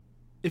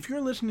If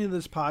you're listening to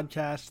this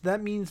podcast,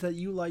 that means that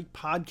you like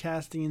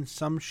podcasting in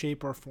some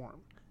shape or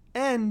form.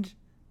 And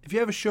if you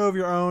have a show of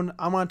your own,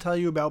 I want to tell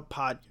you about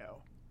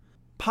Podgo.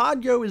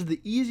 Podgo is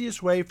the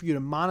easiest way for you to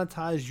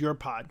monetize your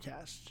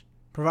podcast,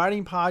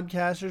 providing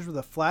podcasters with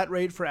a flat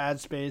rate for ad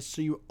space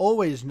so you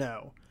always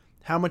know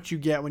how much you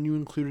get when you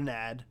include an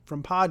ad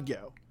from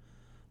Podgo.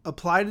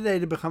 Apply today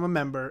to become a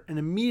member and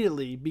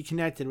immediately be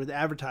connected with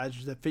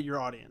advertisers that fit your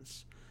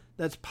audience.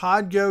 That's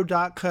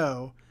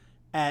podgo.co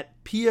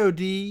at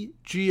podgo.co.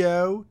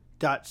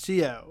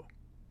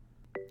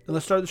 And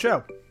let's start the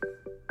show.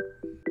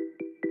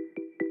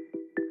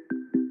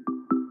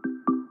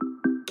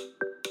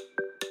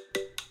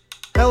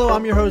 Hello,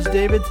 I'm your host,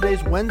 David.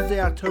 Today's Wednesday,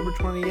 October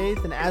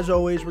 28th, and as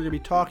always, we're going to be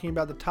talking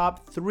about the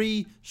top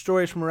 3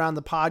 stories from around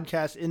the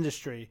podcast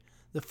industry.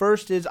 The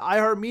first is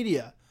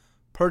iHeartMedia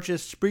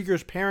purchased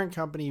Spreaker's parent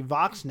company,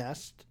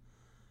 Voxnest.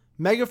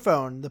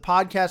 Megaphone, the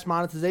podcast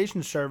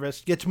monetization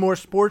service, gets more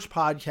sports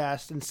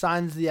podcasts and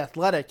signs The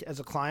Athletic as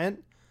a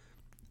client.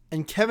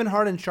 And Kevin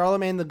Hart and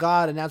Charlamagne the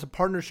God announce a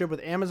partnership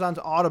with Amazon's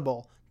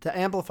Audible to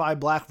amplify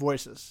Black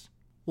voices.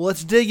 Well,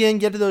 let's dig in,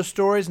 get to those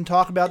stories, and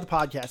talk about the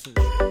podcast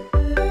industry.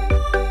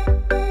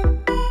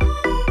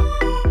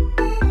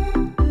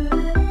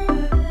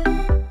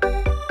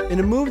 In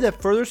a move that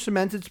further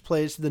cements its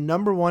place as the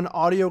number 1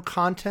 audio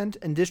content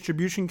and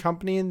distribution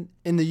company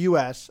in the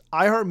U.S.,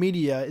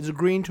 iHeartMedia is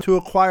agreeing to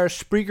acquire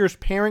Spreaker's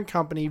parent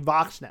company,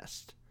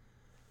 Voxnest.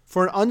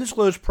 For an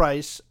undisclosed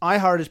price,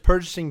 iHeart is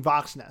purchasing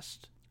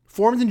Voxnest.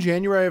 Formed in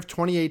January of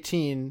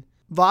 2018,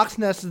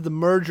 Voxnest is the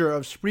merger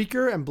of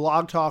Spreaker and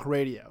Blog Talk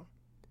Radio.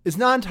 It's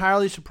not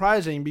entirely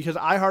surprising because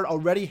iHeart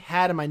already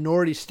had a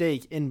minority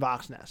stake in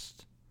Voxnest.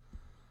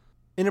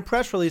 In a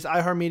press release,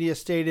 iHeartMedia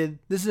stated,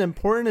 "This is an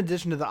important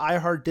addition to the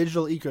iHeart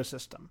digital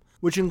ecosystem,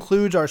 which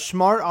includes our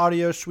smart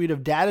audio suite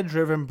of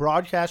data-driven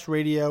broadcast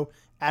radio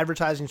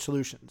advertising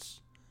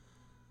solutions."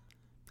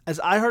 As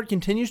iHeart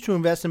continues to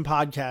invest in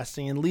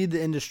podcasting and lead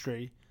the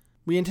industry,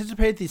 we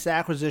anticipate this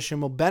acquisition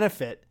will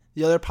benefit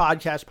the other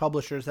podcast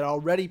publishers that are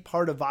already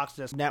part of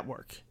Voxnest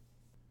network.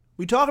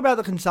 We talk about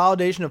the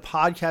consolidation of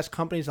podcast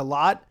companies a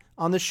lot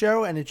on the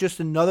show, and it's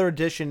just another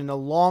addition in a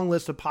long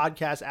list of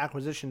podcast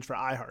acquisitions for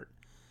iHeart.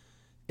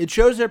 It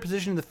shows their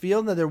position in the field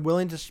and that they're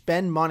willing to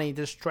spend money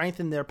to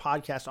strengthen their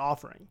podcast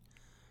offering.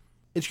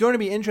 It's going to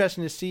be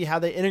interesting to see how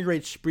they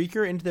integrate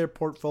Spreaker into their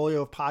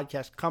portfolio of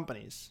podcast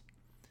companies.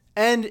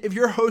 And if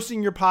you're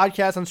hosting your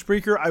podcast on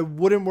Spreaker, I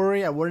wouldn't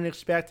worry. I wouldn't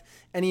expect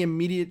any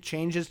immediate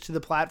changes to the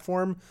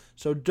platform.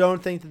 So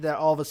don't think that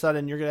all of a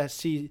sudden you're going to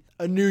see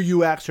a new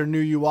UX or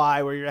new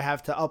UI where you're going to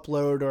have to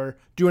upload or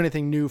do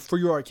anything new for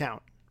your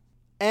account.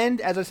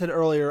 And as I said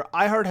earlier,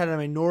 iHeart had a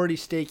minority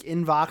stake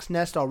in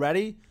Voxnest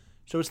already.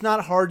 So it's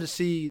not hard to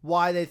see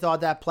why they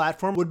thought that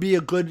platform would be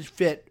a good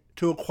fit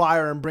to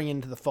acquire and bring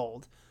into the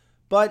fold.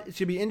 But it's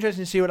going to be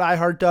interesting to see what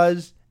iHeart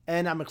does,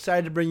 and I'm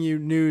excited to bring you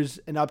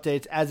news and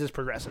updates as this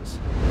progresses.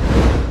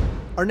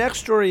 Our next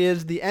story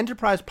is the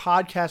enterprise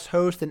podcast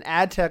host and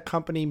ad tech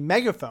company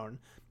Megaphone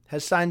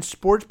has signed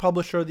sports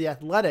publisher The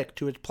Athletic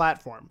to its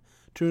platform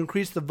to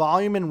increase the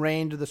volume and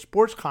range of the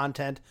sports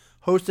content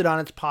hosted on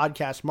its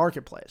podcast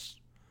marketplace.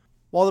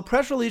 While the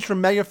press release from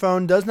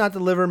Megaphone does not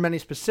deliver many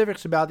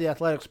specifics about The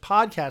Athletic's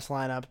podcast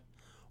lineup,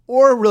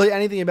 or really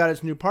anything about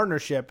its new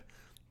partnership,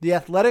 The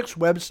Athletic's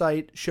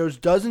website shows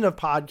dozens of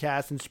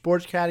podcasts in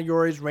sports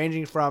categories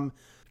ranging from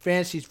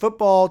fantasy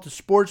football to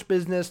sports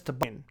business to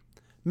bowling.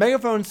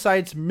 Megaphone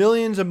cites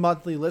millions of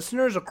monthly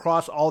listeners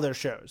across all their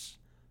shows.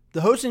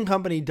 The hosting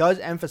company does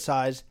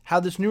emphasize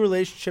how this new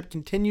relationship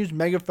continues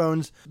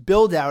Megaphone's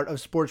build-out of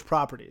sports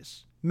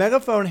properties.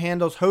 Megaphone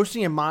handles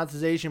hosting and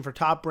monetization for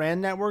top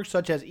brand networks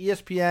such as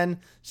ESPN,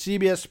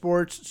 CBS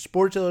Sports,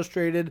 Sports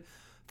Illustrated,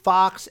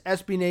 Fox,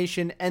 SB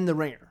Nation, and The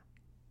Ringer.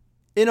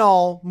 In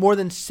all, more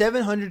than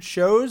 700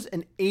 shows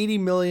and 80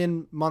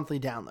 million monthly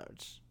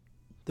downloads.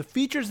 The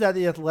features that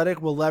The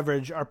Athletic will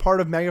leverage are part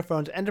of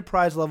Megaphone's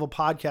enterprise-level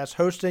podcast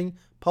hosting,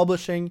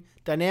 publishing,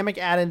 dynamic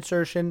ad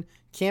insertion,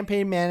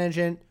 campaign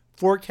management,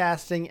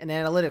 forecasting, and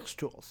analytics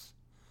tools.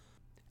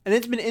 And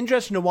it's been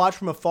interesting to watch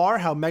from afar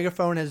how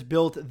Megaphone has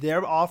built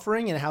their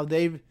offering and how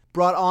they've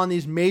brought on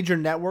these major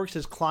networks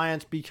as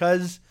clients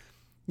because,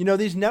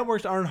 these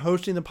networks aren't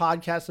hosting the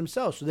podcast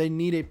themselves. So they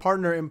need a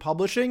partner in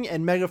publishing,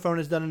 and Megaphone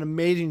has done an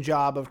amazing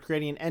job of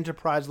creating an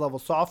enterprise-level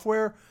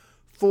software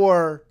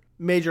for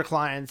major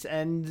clients.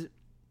 And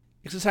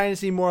it's exciting to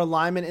see more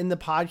alignment in the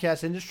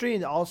podcast industry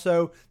and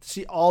also to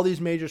see all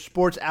these major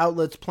sports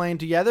outlets playing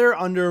together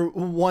under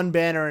one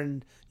banner.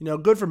 And,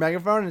 good for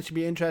Megaphone. And it should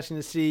be interesting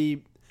to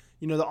see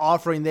the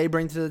offering they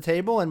bring to the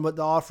table and what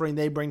the offering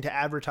they bring to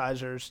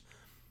advertisers.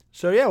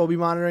 So yeah, we'll be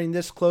monitoring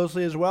this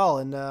closely as well.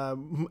 And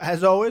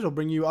as always, we'll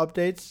bring you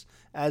updates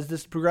as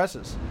this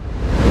progresses.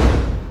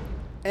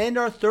 And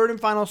our third and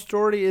final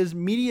story is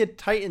media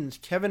titans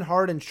Kevin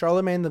Hart and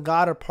Charlamagne the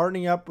God are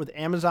partnering up with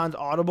Amazon's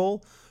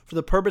Audible for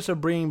the purpose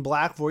of bringing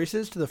Black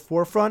voices to the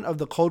forefront of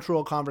the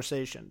cultural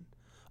conversation.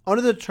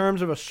 Under the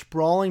terms of a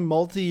sprawling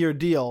multi-year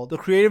deal, the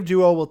creative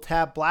duo will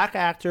tap black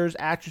actors,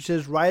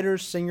 actresses,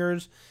 writers,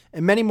 singers,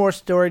 and many more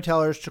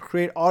storytellers to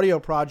create audio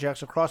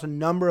projects across a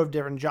number of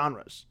different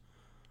genres.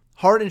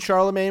 Hart and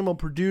Charlemagne will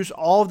produce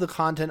all of the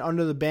content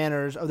under the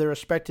banners of their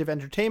respective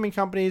entertainment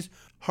companies,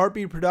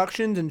 Heartbeat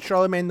Productions and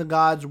Charlemagne the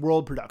God's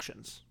World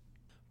Productions.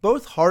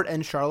 Both Hart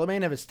and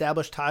Charlemagne have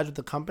established ties with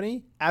the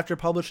company after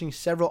publishing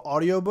several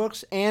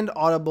audiobooks and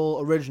Audible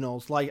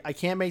originals like I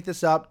Can't Make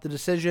This Up, The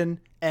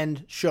Decision,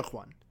 and Shook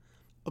One.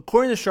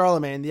 According to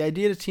Charlemagne, the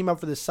idea to team up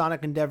for this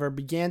sonic endeavor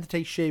began to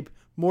take shape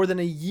more than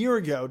a year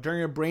ago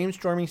during a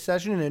brainstorming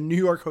session in a New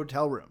York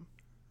hotel room.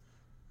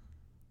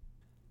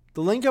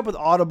 The link up with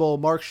Audible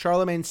marks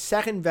Charlemagne's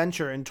second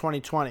venture in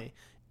 2020.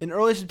 In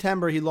early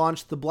September, he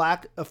launched the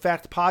Black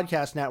Effect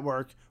podcast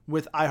network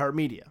with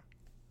iHeartMedia.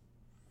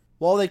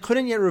 While they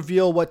couldn't yet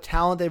reveal what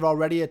talent they've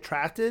already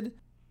attracted,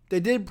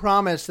 they did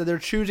promise that they're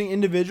choosing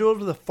individuals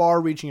with a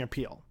far-reaching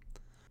appeal.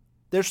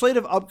 Their slate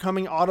of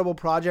upcoming Audible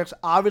projects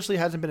obviously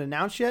hasn't been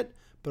announced yet,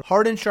 but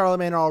Hart and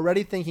Charlemagne are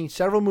already thinking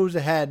several moves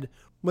ahead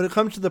when it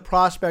comes to the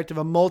prospect of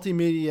a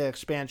multimedia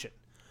expansion.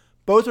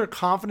 Both are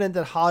confident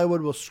that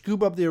Hollywood will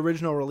scoop up the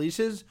original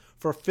releases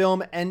for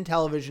film and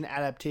television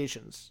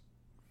adaptations.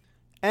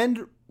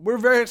 And we're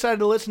very excited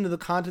to listen to the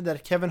content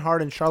that Kevin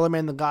Hart and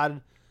Charlemagne the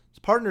God's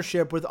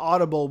partnership with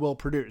Audible will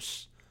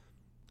produce.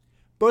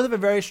 Both have a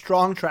very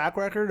strong track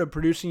record of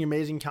producing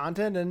amazing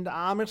content, and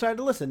I'm excited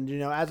to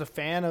listen. As a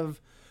fan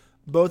of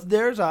both of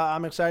theirs,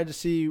 I'm excited to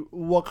see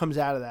what comes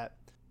out of that.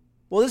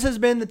 Well, this has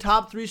been the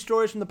top 3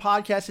 stories from the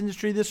podcast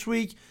industry this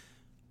week.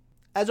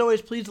 As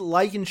always, please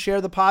like and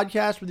share the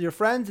podcast with your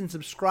friends and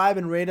subscribe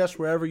and rate us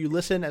wherever you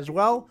listen as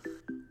well.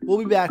 We'll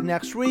be back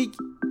next week.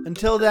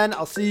 Until then,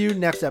 I'll see you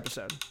next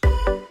episode.